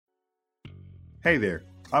Hey there,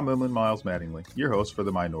 I'm Emlyn Miles Mattingly, your host for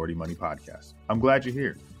the Minority Money Podcast. I'm glad you're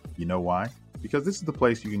here. You know why? Because this is the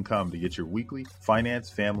place you can come to get your weekly finance,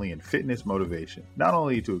 family, and fitness motivation, not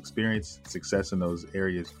only to experience success in those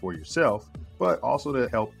areas for yourself, but also to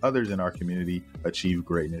help others in our community achieve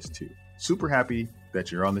greatness too. Super happy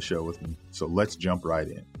that you're on the show with me, so let's jump right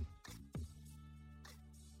in.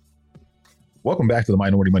 Welcome back to the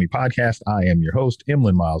Minority Money Podcast. I am your host,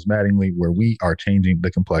 Emlyn Miles Mattingly, where we are changing the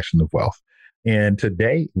complexion of wealth. And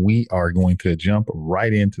today we are going to jump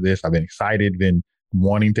right into this. I've been excited, been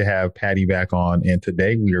wanting to have Patty back on. And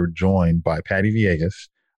today we are joined by Patty Villegas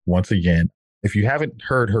once again. If you haven't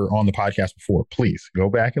heard her on the podcast before, please go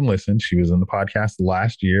back and listen. She was in the podcast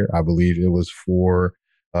last year. I believe it was for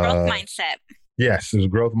Growth Mindset. Yes, it was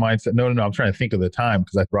Growth Mindset. No. I'm trying to think of the time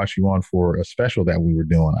because I brought you on for a special that we were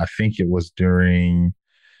doing. I think it was during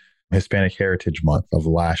Hispanic Heritage Month of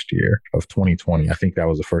last year of 2020. I think that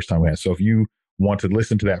was the first time we had. So if you want to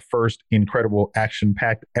listen to that first incredible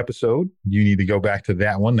action-packed episode, you need to go back to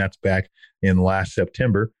that one. That's back in last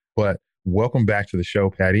September. But welcome back to the show,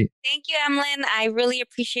 Patty. Thank you, Emlyn. I really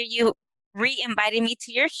appreciate you re-inviting me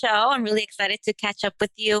to your show. I'm really excited to catch up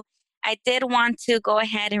with you. I did want to go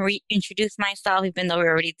ahead and reintroduce myself, even though we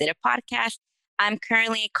already did a podcast. I'm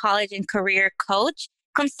currently a college and career coach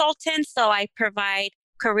consultant, so I provide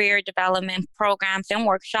career development programs and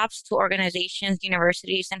workshops to organizations,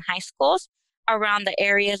 universities, and high schools around the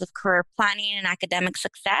areas of career planning and academic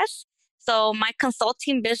success. So my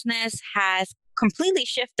consulting business has completely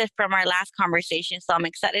shifted from our last conversation. So I'm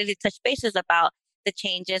excited to touch bases about the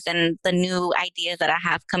changes and the new ideas that I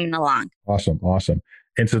have coming along. Awesome.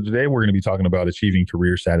 And so today we're going to be talking about achieving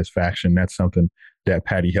career satisfaction. That's something that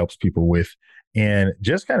Patty helps people with. And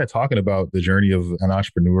just kind of talking about the journey of an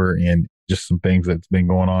entrepreneur and just some things that's been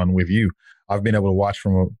going on with you. I've been able to watch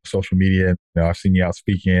from social media. I've seen you out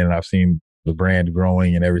speaking and I've seen the brand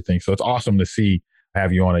growing and everything. So it's awesome to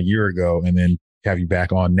have you on a year ago and then have you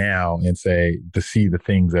back on now and to see the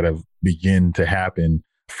things that have begin to happen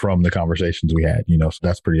from the conversations we had, so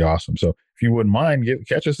that's pretty awesome. So if you wouldn't mind,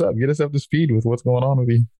 catch us up, get us up to speed with what's going on with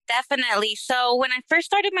you. Definitely. So when I first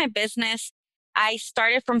started my business, I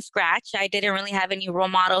started from scratch. I didn't really have any role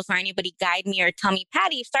models or anybody guide me or tell me,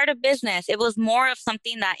 Patty, start a business. It was more of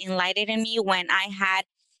something that enlightened in me when I had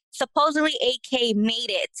supposedly AK made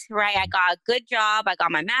it, right? I got a good job. I got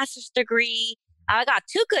my master's degree. I got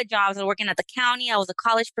 2 good jobs. I was working at the county. I was a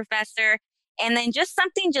college professor. And then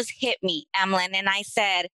something hit me, Emlyn. And I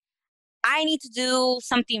said, I need to do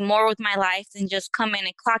something more with my life than just come in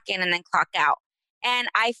and then clock out. And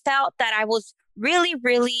I felt that I was really,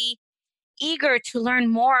 really eager to learn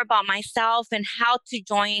more about myself and how to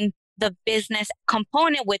join the business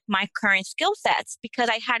component with my current skill sets because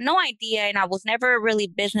I had no idea and I was never really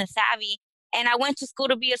business savvy. And I went to school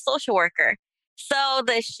to be a social worker. So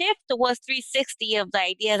the shift was 360 of the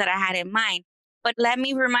idea that I had in mind. But let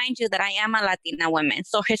me remind you that I am a Latina woman.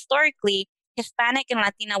 So historically, Hispanic and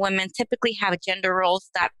Latina women typically have gender roles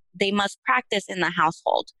that they must practice in the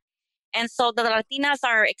household. And so the Latinas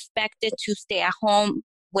are expected to stay at home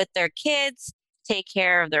with their kids, take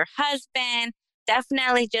care of their husband,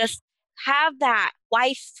 definitely just have that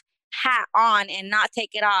wife hat on and not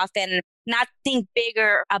take it off and not think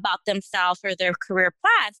bigger about themselves or their career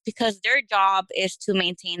plans because their job is to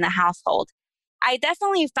maintain the household. I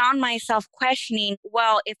definitely found myself questioning,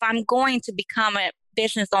 well, if I'm going to become a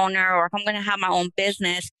business owner or if I'm going to have my own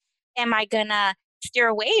business, am I going to steer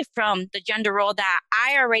away from the gender role that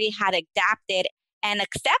I already had adapted and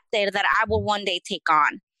accepted that I will one day take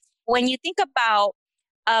on? When you think about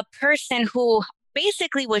a person who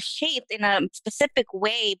basically was shaped in a specific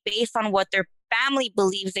way based on what their family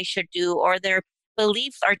believes they should do or their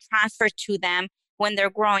beliefs are transferred to them when they're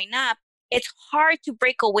growing up, it's hard to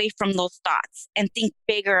break away from those thoughts and think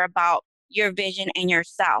bigger about your vision and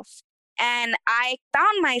yourself. And I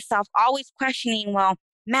found myself always questioning, well,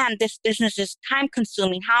 man, this business is time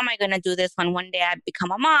consuming. How am I going to do this when one day I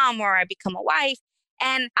become a mom or I become a wife?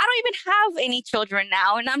 And I don't even have any children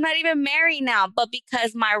now, and I'm not even married now. But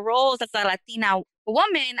because my roles as a Latina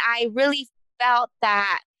woman, I really felt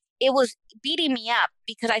that it was beating me up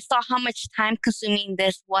because I saw how much time consuming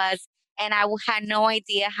this was. And I had no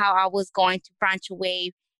idea how I was going to branch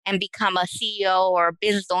away and become a CEO or a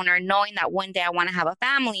business owner, knowing that one day I want to have a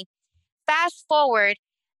family. Fast forward,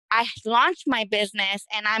 I launched my business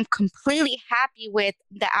and I'm completely happy with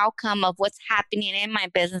the outcome of what's happening in my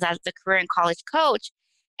business as the career and college coach.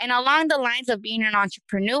 And along the lines of being an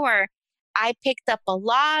entrepreneur, I picked up a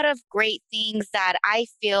lot of great things that I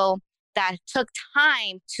feel that took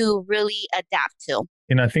time to really adapt to.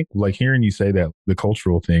 And I think like hearing you say that the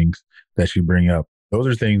cultural things that you bring up, Those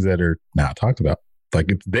are things that are not talked about. Like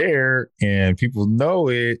it's there and people know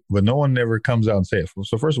it, but no one ever comes out and say it.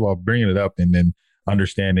 So first of all, bringing it up and then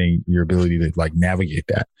understanding your ability to like navigate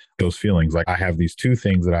those feelings. Like I have these two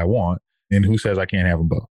things that I want, and who says I can't have them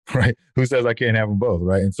both, right? Who says I can't have them both,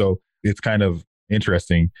 right? And so it's kind of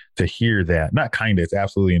interesting to hear that. Not kind of, it's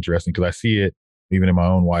absolutely interesting because I see it even in my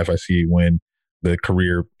own wife. I see when the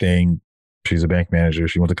career thing, she's a bank manager,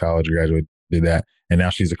 she went to college, graduated, did that, and now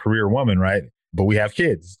she's a career woman, right? But we have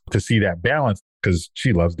kids to see that balance because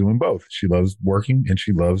she loves doing both. She loves working and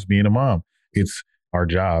she loves being a mom. It's our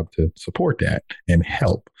job to support that and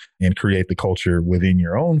help and create the culture within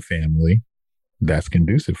your own family that's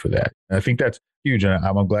conducive for that. And I think that's huge. And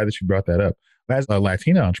I'm glad that you brought that up. As a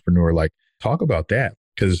Latina entrepreneur, like talk about that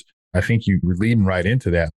because I think you were leading right into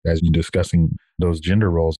that as you're discussing those gender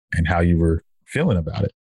roles and how you were feeling about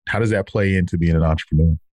it. How does that play into being an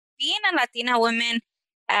entrepreneur? Being a Latina woman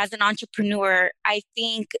as an entrepreneur, I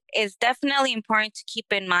think is definitely important to keep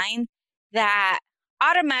in mind that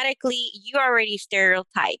automatically you're already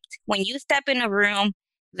stereotyped. When you step in a room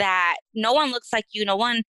that no one looks like you, no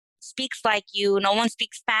one speaks like you, no one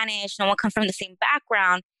speaks Spanish, no one comes from the same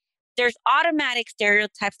background, there's automatic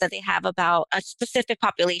stereotypes that they have about a specific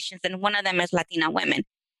populations, and one of them is Latina women.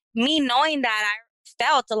 Me knowing that, I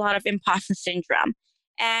felt a lot of imposter syndrome.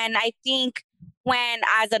 And I think when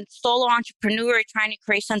as a solo entrepreneur trying to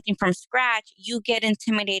create something from scratch, you get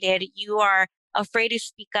intimidated. You are afraid to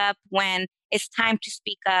speak up when it's time to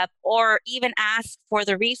speak up, or even ask for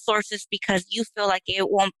the resources because you feel like it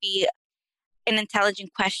won't be an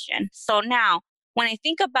intelligent question. So now, when I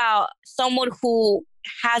think about someone who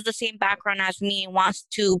has the same background as me and wants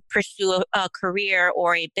to pursue a career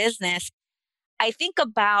or a business, I think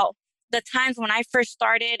about the times when I first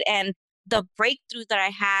started and the breakthrough that I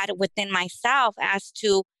had within myself as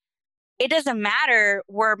to it doesn't matter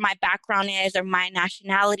where my background is or my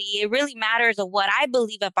nationality. It really matters of what I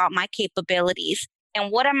believe about my capabilities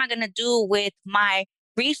and what am I going to do with my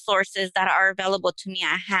resources that are available to me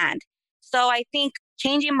at hand. So I think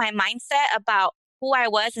changing my mindset about who I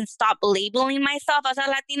was and stop labeling myself as a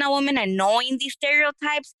Latina woman and knowing these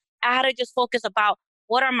stereotypes, I had to just focus about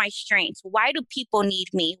what are my strengths? Why do people need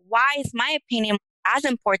me? Why is my opinion as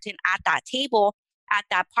important at that table, at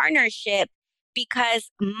that partnership?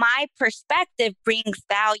 Because my perspective brings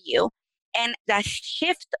value. And that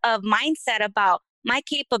shift of mindset about my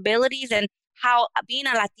capabilities and how being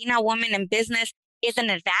a Latina woman in business is an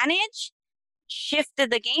advantage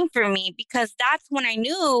shifted the game for me, because that's when I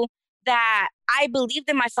knew that I believed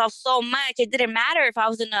in myself so much. It didn't matter if I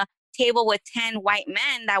was in a table with 10 white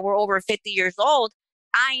men that were over 50 years old.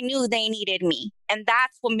 I knew they needed me. And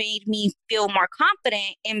that's what made me feel more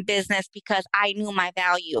confident in business because I knew my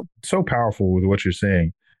value. So powerful with what you're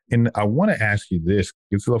saying. And I want to ask you this.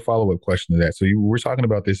 It's a follow-up question to that. So we're talking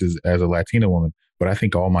about this as a Latina woman, but I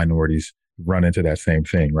think all minorities run into that same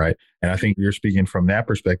thing, right? And I think you're speaking from that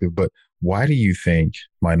perspective, but why do you think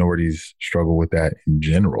minorities struggle with that in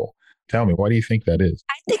general? Tell me, why do you think that is?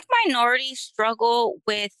 I think minorities struggle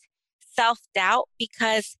with self-doubt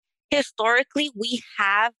because historically we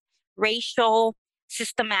have racial,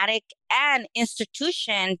 systematic, and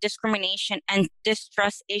institution discrimination and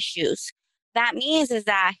distrust issues. That means is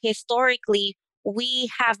that historically we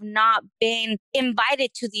have not been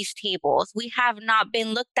invited to these tables. We have not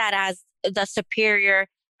been looked at as the superior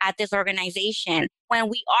at this organization. When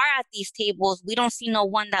we are at these tables, we don't see no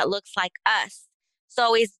one that looks like us.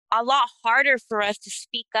 So it's a lot harder for us to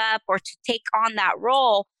speak up or to take on that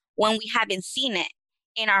role when we haven't seen it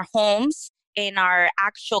in our homes, in our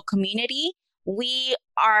actual community. We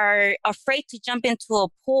are afraid to jump into a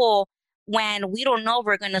pool when we don't know if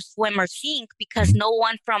we're going to swim or sink because no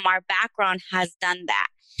one from our background has done that.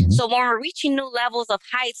 Mm-hmm. So when we're reaching new levels of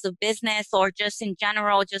heights of business or just in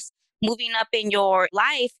general, just moving up in your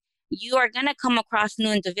life, you are going to come across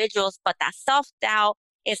new individuals, but that self-doubt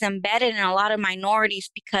is embedded in a lot of minorities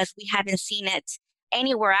because we haven't seen it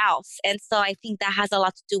anywhere else. And so I think that has a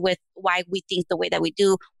lot to do with why we think the way that we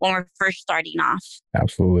do when we're first starting off.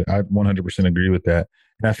 Absolutely. I 100% agree with that.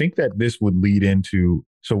 And I think that this would lead into,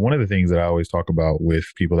 so one of the things that I always talk about with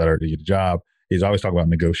people that are to get a job is I always talk about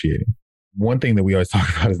negotiating. One thing that we always talk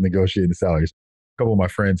about is negotiating the salaries. A couple of my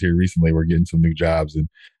friends here recently were getting some new jobs and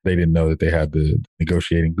they didn't know that they had the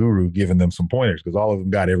negotiating guru giving them some pointers because all of them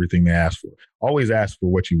got everything they asked for. Always ask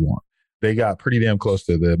for what you want. They got pretty damn close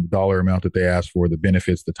to the dollar amount that they asked for, the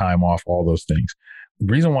benefits, the time off, all those things.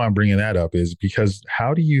 The reason why I'm bringing that up is because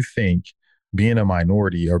how do you think being a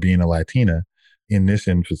minority or being a Latina in this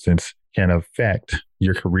instance can affect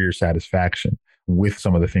your career satisfaction with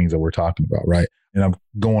some of the things that we're talking about, right? And I'm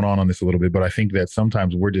going on this a little bit, but I think that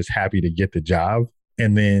sometimes we're just happy to get the job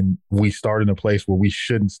And then we start in a place where we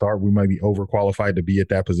shouldn't start. We might be overqualified to be at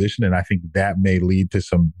that position. And I think that may lead to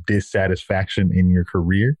some dissatisfaction in your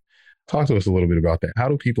career. Talk to us a little bit about that. How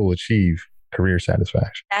do people achieve career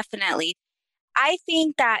satisfaction? Definitely. I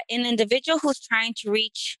think that an individual who's trying to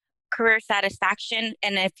reach career satisfaction,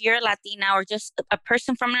 and if you're Latina or just a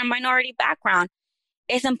person from a minority background,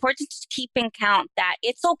 it's important to keep in count that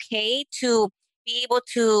it's okay to be able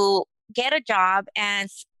to get a job and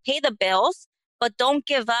pay the bills, but don't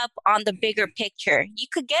give up on the bigger picture. You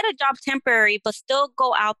could get a job temporary, but still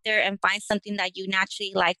go out there and find something that you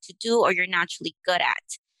naturally like to do or you're naturally good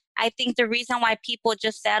at. I think the reason why people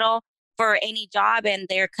just settle for any job and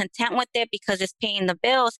they're content with it because it's paying the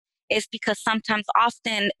bills is because sometimes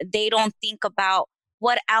often they don't think about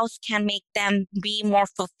what else can make them be more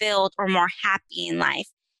fulfilled or more happy in life.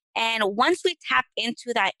 And once we tap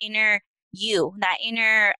into that inner you, that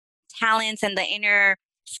inner talents and the inner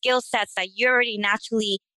skill sets that you already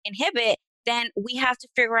naturally inhibit, then we have to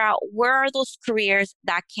figure out where are those careers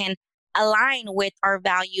that can align with our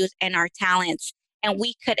values and our talents, and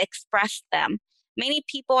we could express them. Many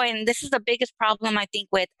people, and this is the biggest problem I think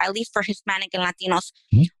with, at least for Hispanic and Latinos,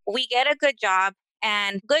 we get a good job,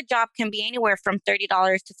 and good job can be anywhere from $30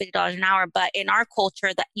 to $50 an hour. But in our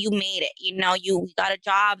culture, that you made it, you got a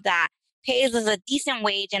job that pays us a decent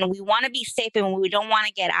wage, and we want to be safe and we don't want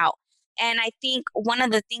to get out. And I think one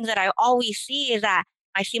of the things that I always see is that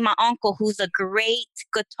I see my uncle, who's a great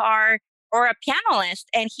guitar or a pianist,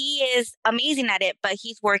 and he is amazing at it, but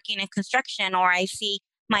he's working in construction. Or I see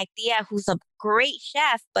my tia, who's a great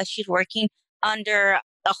chef, but she's working under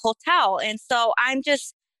a hotel. And so I'm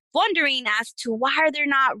just wondering as to why are they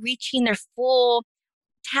not reaching their full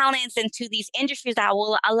talents into these industries that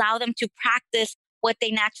will allow them to practice what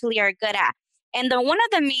they naturally are good at. And one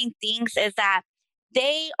of the main things is that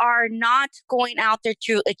they are not going out there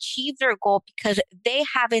to achieve their goal because they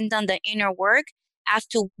haven't done the inner work as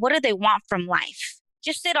to what do they want from life.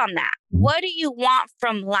 Just sit on that. What do you want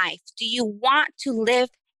from life? Do you want to live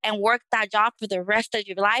and work that job for the rest of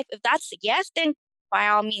your life? If that's a yes, then by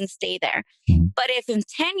all means, stay there. But if in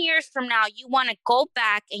 10 years from now, you want to go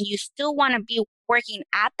back and you still want to be working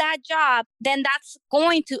at that job, then that's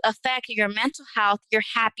going to affect your mental health, your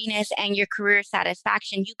happiness, and your career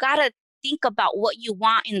satisfaction. You got to think about what you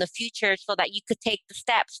want in the future so that you could take the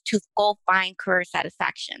steps to go find career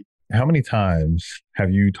satisfaction. How many times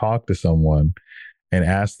have you talked to someone and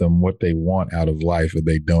asked them what they want out of life that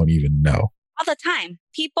they don't even know? All the time.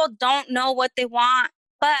 People don't know what they want,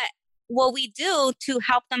 but what we do to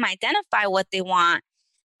help them identify what they want,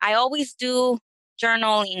 I always do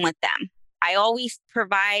journaling with them. I always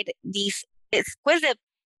provide these exquisite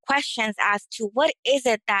questions as to what is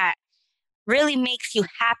it that really makes you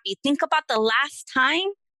happy. Think about the last time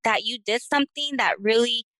that you did something that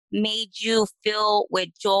really made you feel with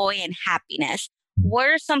joy and happiness. What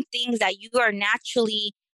are some things that you are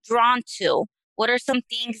naturally drawn to? What are some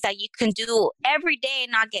things that you can do every day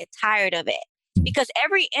and not get tired of it? Because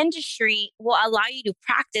every industry will allow you to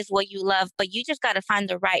practice what you love, but you just got to find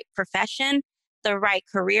the right profession, the right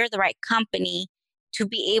career, the right company to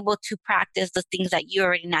be able to practice the things that you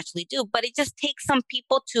already naturally do. But it just takes some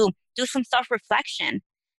people to do some self-reflection,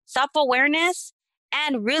 self-awareness,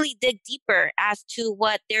 and really dig deeper as to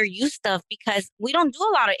what they're used of, because we don't do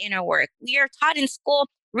a lot of inner work. We are taught in school,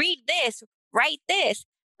 read this, write this,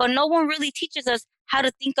 but no one really teaches us how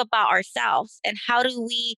to think about ourselves and how do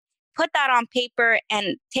we put that on paper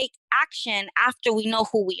and take action after we know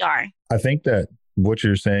who we are. I think that what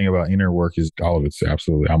you're saying about inner work is all of it's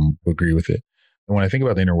absolutely, I agree with it. And when I think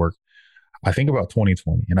about the inner work, I think about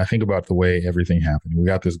 2020 and I think about the way everything happened. We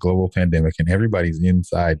got this global pandemic and everybody's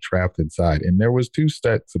inside, trapped inside. And there was two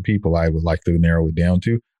sets of people I would like to narrow it down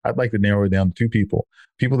to. I'd like to narrow it down to two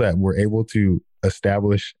people that were able to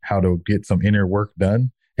establish how to get some inner work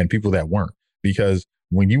done and people that weren't. Because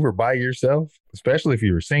when you were by yourself, especially if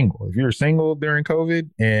you were single during COVID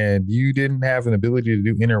and you didn't have an ability to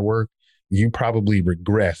do inner work, you probably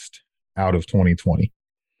regressed out of 2020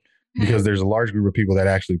 because there's a large group of people that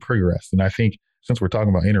actually progressed. And I think since we're talking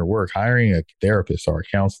about inner work, hiring a therapist or a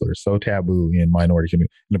counselor is so taboo in minority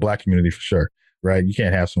community, in the Black community for sure, right? You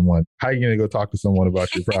can't have someone, how are you going to go talk to someone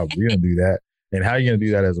about your problem? You don't do that. And how are you going to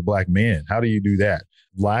do that as a Black man? How do you do that?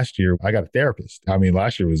 Last year, I got a therapist. I mean,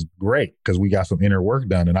 last year was great because we got some inner work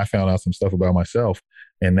done and I found out some stuff about myself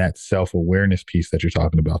and that self-awareness piece that you're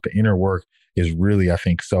talking about. The inner work is really, I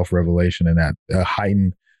think, self-revelation and that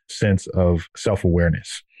heightened sense of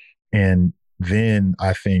self-awareness. And then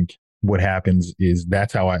I think what happens is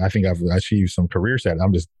that's how I think I've achieved some career satisfaction.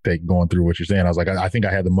 I'm just going through what you're saying. I was like, I think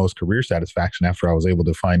I had the most career satisfaction after I was able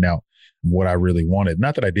to find out what I really wanted.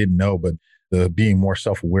 Not that I didn't know, but the being more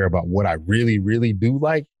self-aware about what I really, really do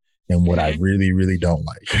like and what I Mhm. really, really don't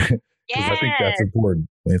like. Because I think that's Yes. important.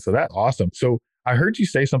 And so that's awesome. So I heard you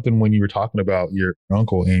say something when you were talking about your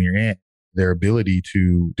uncle and your aunt, their ability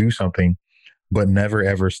to do something, but never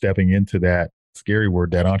ever stepping into that scary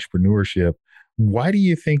word, that entrepreneurship. Why do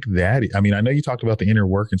you think that? I mean, I know you talked about the inner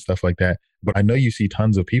work and stuff like that, but I know you see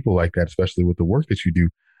tons of people like that, especially with the work that you do.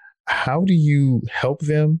 How do you help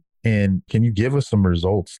them? And can you give us some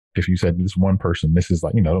results? If you said this one person, this is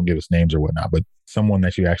like, don't give us names or whatnot, but someone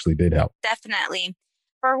that you actually did help. Definitely.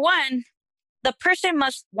 For one, the person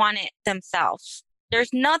must want it themselves.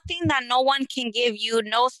 There's nothing that no one can give you,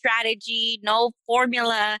 no strategy, no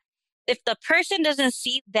formula. If the person doesn't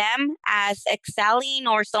see them as excelling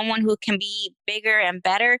or someone who can be bigger and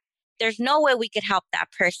better, there's no way we could help that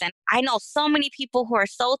person. I know so many people who are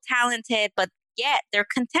so talented, but yet they're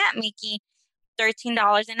content making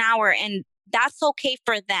 $13 an hour, and that's okay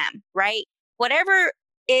for them, right? Whatever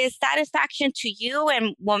is satisfaction to you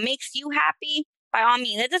and what makes you happy, by all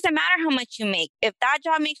means, it doesn't matter how much you make. If that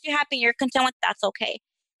job makes you happy and you're content with, that's okay.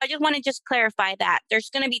 I just want to just clarify that there's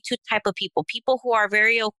going to be two type of people who are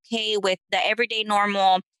very okay with the everyday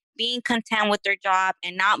normal, being content with their job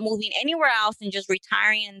and not moving anywhere else and just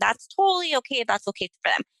retiring, and that's totally okay if that's okay for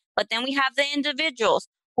them. But then we have the individuals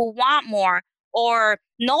who want more or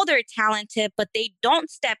know they're talented, but they don't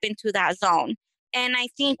step into that zone. And I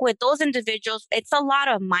think with those individuals, it's a lot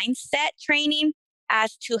of mindset training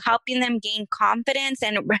as to helping them gain confidence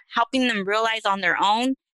and helping them realize on their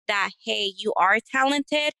own that, hey, you are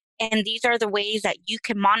talented and these are the ways that you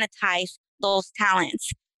can monetize those talents.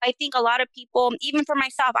 I think a lot of people, even for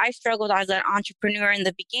myself, I struggled as an entrepreneur in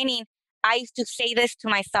the beginning. I used to say this to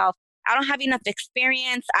myself: I don't have enough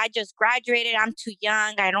experience. I just graduated. I'm too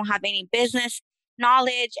young. I don't have any business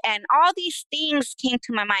knowledge. And all these things came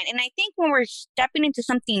to my mind. And I think when we're stepping into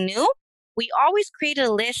something new, we always create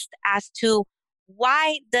a list as to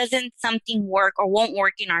why doesn't something work or won't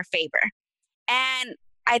work in our favor. And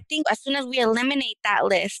I think as soon as we eliminate that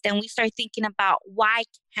list and we start thinking about why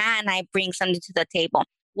can I bring something to the table?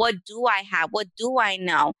 What do I have? What do I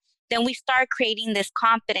know? Then we start creating this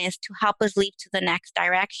confidence to help us leap to the next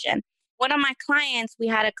direction. One of my clients, we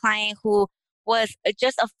had a client who was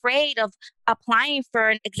just afraid of applying for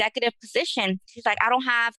an executive position. She's like, I don't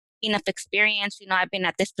have enough experience. I've been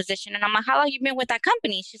at this position. And I'm like, how long you been with that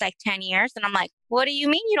company? She's like, 10 years. And I'm like, what do you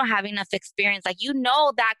mean you don't have enough experience? Like, you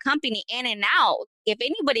know that company in and out. If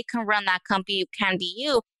anybody can run that company, it can be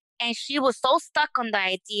you. And she was so stuck on the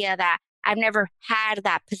idea that I've never had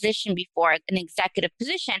that position before, an executive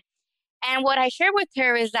position. And what I shared with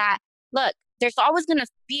her is that, look, there's always going to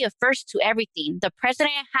be a first to everything. The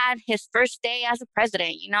president had his first day as a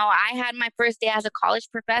president. I had my first day as a college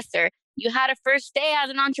professor. You had a first day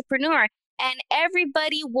as an entrepreneur. And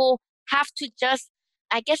everybody will have to just,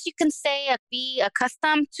 I guess you can say, be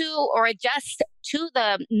accustomed to or adjust to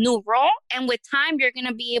the new role. And with time, you're going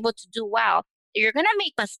to be able to do well. You're going to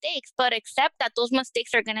make mistakes, but accept that those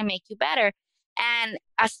mistakes are going to make you better. And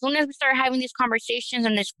as soon as we started having these conversations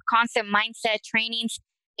and this constant mindset trainings,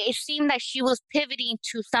 it seemed like she was pivoting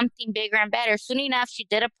to something bigger and better. Soon enough, she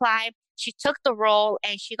did apply, she took the role,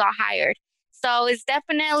 and she got hired. So it's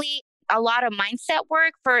definitely a lot of mindset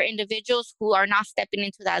work for individuals who are not stepping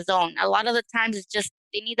into that zone. A lot of the times it's just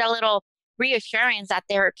they need a little reassurance that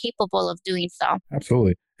they're capable of doing so.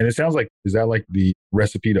 Absolutely. And it sounds like, is that like the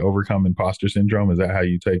recipe to overcome imposter syndrome? Is that how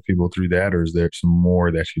you take people through that? Or is there some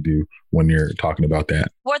more that you do when you're talking about that?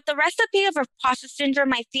 With the recipe of imposter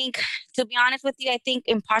syndrome, I think, to be honest with you, I think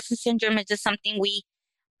imposter syndrome is just something we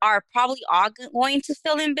are probably all going to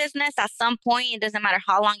feel in business at some point. It doesn't matter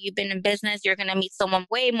how long you've been in business, you're going to meet someone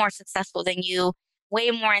way more successful than you, way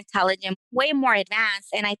more intelligent, way more advanced.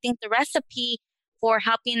 And I think the recipe for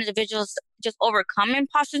helping individuals just overcome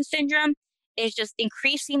imposter syndrome is just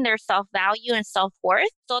increasing their self value and self worth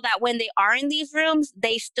so that when they are in these rooms,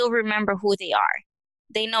 they still remember who they are.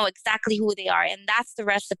 They know exactly who they are. And that's the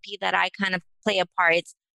recipe that I kind of play a part.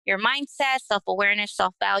 It's your mindset, self awareness,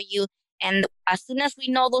 self value. And as soon as we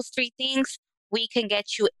know those three things, we can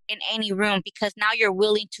get you in any room because now you're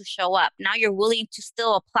willing to show up. Now you're willing to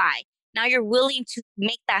still apply. Now you're willing to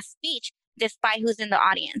make that speech despite who's in the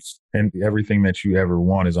audience. And everything that you ever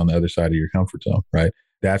want is on the other side of your comfort zone, right?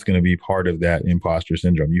 That's going to be part of that imposter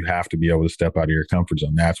syndrome. You have to be able to step out of your comfort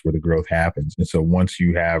zone. That's where the growth happens. And so once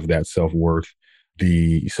you have that self-worth,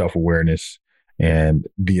 the self-awareness, and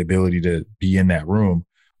the ability to be in that room,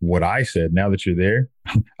 what I said, now that you're there,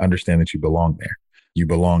 understand that you belong there. You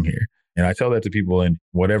belong here. And I tell that to people in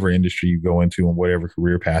whatever industry you go into and whatever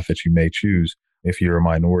career path that you may choose. If you're a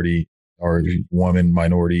minority or woman,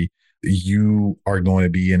 minority, you are going to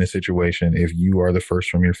be in a situation, if you are the first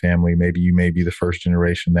from your family, maybe you may be the first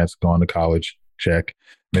generation that's gone to college, check.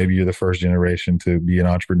 Maybe you're the first generation to be an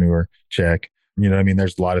entrepreneur, check. You know what I mean?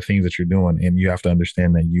 There's a lot of things that you're doing, and you have to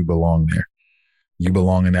understand that you belong there. You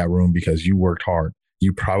belong in that room because you worked hard.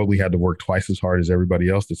 You probably had to work twice as hard as everybody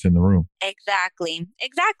else that's in the room. Exactly.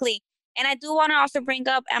 Exactly. And I do want to also bring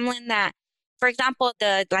up, Emlyn, that, for example,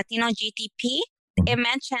 the Latino GDP, it Mhm.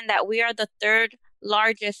 mentioned that we are the third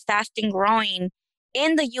largest fasting growing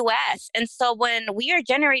in the US. And so when we are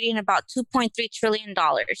generating about $2.3 trillion,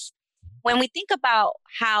 when we think about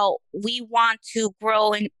how we want to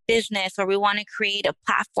grow in business or we want to create a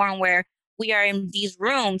platform where we are in these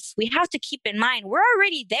rooms, we have to keep in mind we're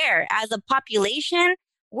already there as a population,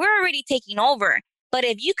 we're already taking over. But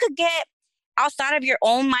if you could get outside of your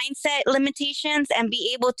own mindset limitations and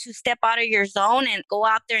be able to step out of your zone and go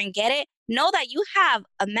out there and get it, know that you have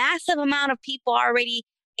a massive amount of people already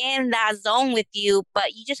in that zone with you,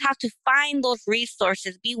 but you just have to find those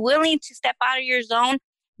resources. Be willing to step out of your zone,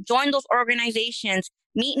 join those organizations,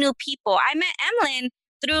 meet new people. I met Emlyn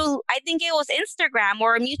through, I think it was Instagram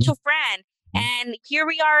or a mutual friend. And here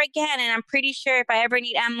we are again. And I'm pretty sure if I ever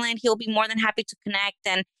need Emlyn, he'll be more than happy to connect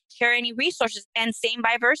and share any resources, and same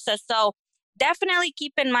vice versa. So definitely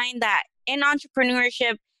keep in mind that in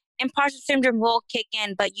entrepreneurship, imposter syndrome will kick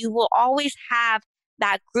in, but you will always have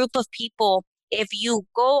that group of people if you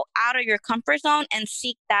go out of your comfort zone and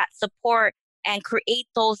seek that support and create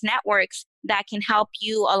those networks that can help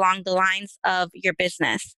you along the lines of your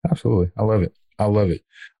business. Absolutely. I love it. I love it.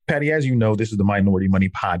 Patty, as you know, this is the Minority Money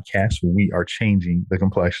Podcast where we are changing the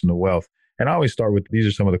complexion of wealth. And I always start with these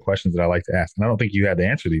are some of the questions that I like to ask. And I don't think you had to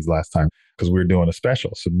answer these last time because we were doing a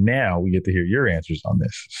special. So now we get to hear your answers on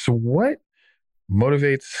this. So, what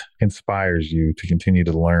motivates, inspires you to continue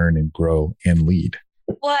to learn and grow and lead?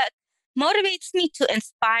 What motivates me to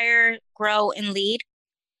inspire, grow, and lead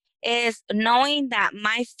is knowing that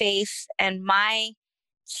my face and my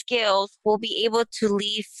skills will be able to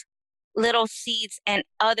leave little seeds and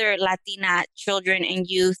other Latina children and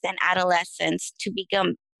youth and adolescents to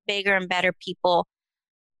become bigger and better people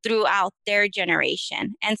throughout their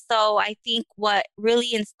generation. And so I think what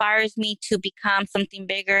really inspires me to become something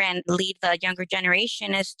bigger and lead the younger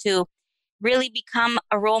generation is to really become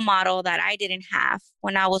a role model that I didn't have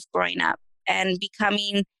when I was growing up, and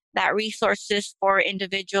becoming that resources for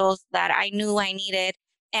individuals that I knew I needed.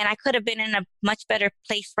 And I could have been in a much better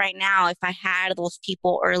place right now if I had those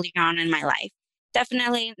people early on in my life.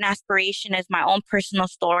 Definitely an aspiration is my own personal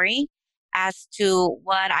story as to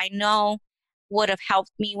what I know would have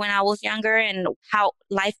helped me when I was younger and how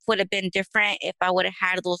life would have been different if I would have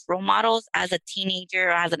had those role models as a teenager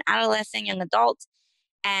or as an adolescent, young adult,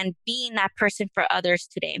 and being that person for others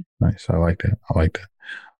today. Nice. I like that. I like that.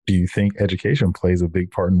 Do you think education plays a big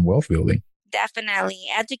part in wealth building? Definitely.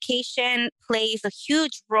 Education plays a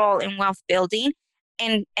huge role in wealth building.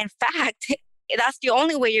 And in fact, that's the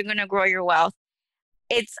only way you're going to grow your wealth.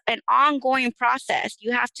 It's an ongoing process.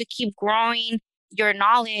 You have to keep growing your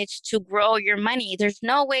knowledge to grow your money. There's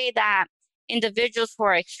no way that individuals who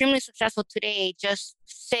are extremely successful today just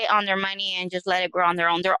sit on their money and just let it grow on their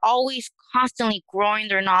own. They're always constantly growing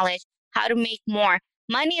their knowledge, how to make more.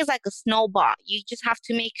 Money is like a snowball. You just have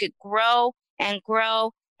to make it grow and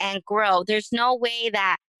grow and grow. There's no way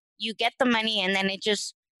that you get the money and then it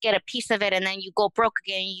just get a piece of it and then you go broke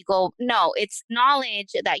again. You go, no, it's knowledge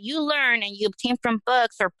that you learn and you obtain from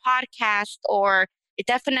books or podcasts, or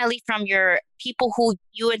definitely from your people who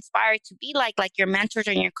you inspire to be like your mentors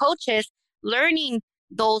and your coaches, learning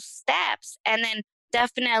those steps and then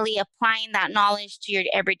definitely applying that knowledge to your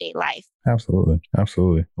everyday life. Absolutely.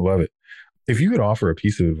 Absolutely. Love it. If you could offer a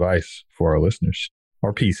piece of advice for our listeners,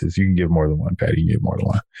 or pieces, you can give more than one, Patty, you can give more than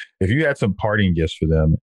one. If you had some parting gifts for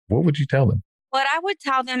them, what would you tell them? What I would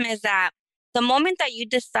tell them is that the moment that you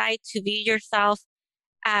decide to view yourself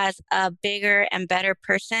as a bigger and better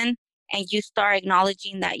person, and you start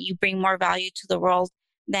acknowledging that you bring more value to the world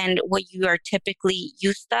than what you are typically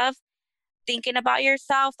used of, thinking about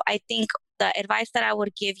yourself, I think the advice that I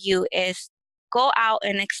would give you is go out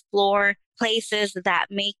and explore places that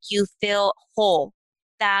make you feel whole,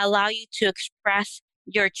 that allow you to express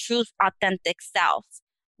your true authentic self.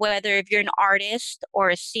 Whether if you're an artist or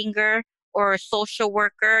a singer or a social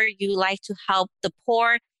worker, you like to help the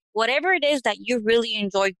poor, whatever it is that you really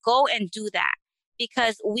enjoy, go and do that.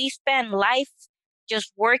 Because we spend life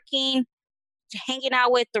just working, hanging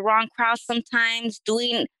out with the wrong crowd sometimes,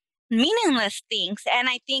 doing meaningless things. And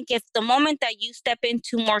I think if the moment that you step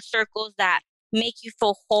into more circles that make you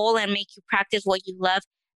feel whole and make you practice what you love,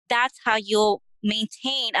 that's how you'll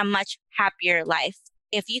maintain a much happier life.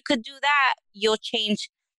 If you could do that, you'll change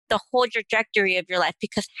the whole trajectory of your life,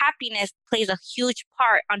 because happiness plays a huge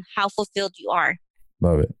part on how fulfilled you are.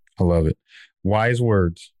 Love it. I love it. Wise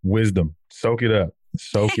words, wisdom. Soak it up.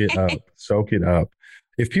 Soak it up. Soak it up.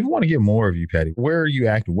 If people want to get more of you, Patty, where are you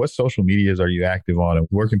active? What social medias are you active on? And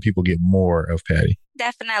where can people get more of Patty?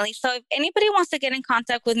 Definitely. So if anybody wants to get in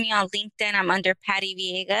contact with me on LinkedIn, I'm under Patty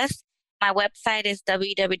Villegas. My website is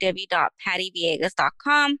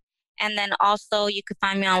www.pattyvillegas.com. And then also you can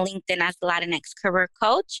find me on LinkedIn as the Latinx Career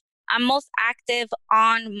Coach. I'm most active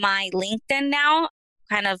on my LinkedIn now,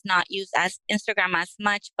 kind of not used as Instagram as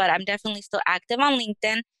much, but I'm definitely still active on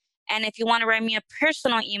LinkedIn. And if you want to write me a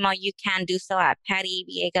personal email, you can do so at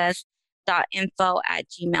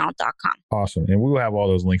pattyvillegas.info@gmail.com. Awesome. And we will have all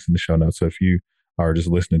those links in the show notes. So if you are just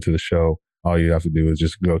listening to the show, all you have to do is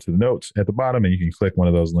just go to the notes at the bottom and you can click one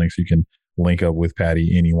of those links. You can link up with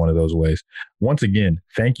Patty any one of those ways. Once again,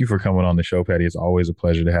 thank you for coming on the show, Patty. It's always a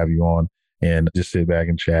pleasure to have you on and just sit back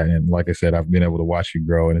and chat. And like I said, I've been able to watch you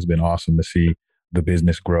grow, and it's been awesome to see the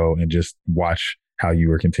business grow and just watch how you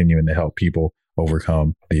are continuing to help people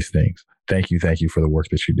overcome these things. Thank you. Thank you for the work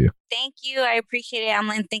that you do. Thank you. I appreciate it,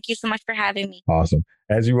 Emlyn. Thank you so much for having me. Awesome.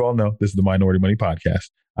 As you all know, this is the Minority Money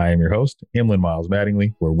Podcast. I am your host, Emlyn Miles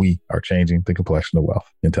Mattingly, where we are changing the complexion of wealth.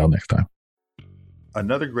 Until next time.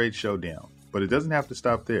 Another great show down, but it doesn't have to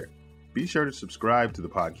stop there. Be sure to subscribe to the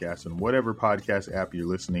podcast on whatever podcast app you're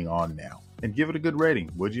listening on now, and give it a good rating,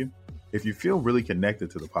 would you? If you feel really connected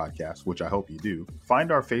to the podcast, which I hope you do, find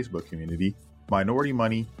our Facebook community, Minority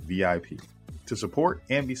Money VIP, to support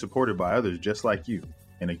and be supported by others just like you.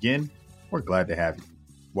 And again, we're glad to have you.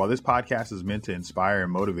 While this podcast is meant to inspire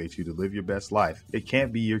and motivate you to live your best life, it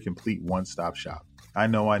can't be your complete one-stop shop. I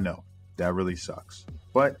know. That really sucks.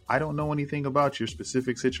 But I don't know anything about your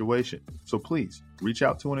specific situation. So please reach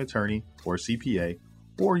out to an attorney or a CPA,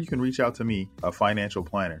 or you can reach out to me, a financial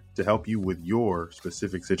planner, to help you with your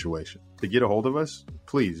specific situation. To get a hold of us,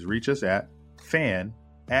 please reach us at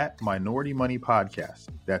fan@Minority Money Podcast.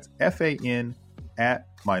 That's FAN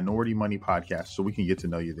 @Minority Money Podcast, so we can get to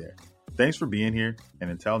know you there. Thanks for being here,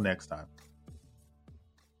 and until next time.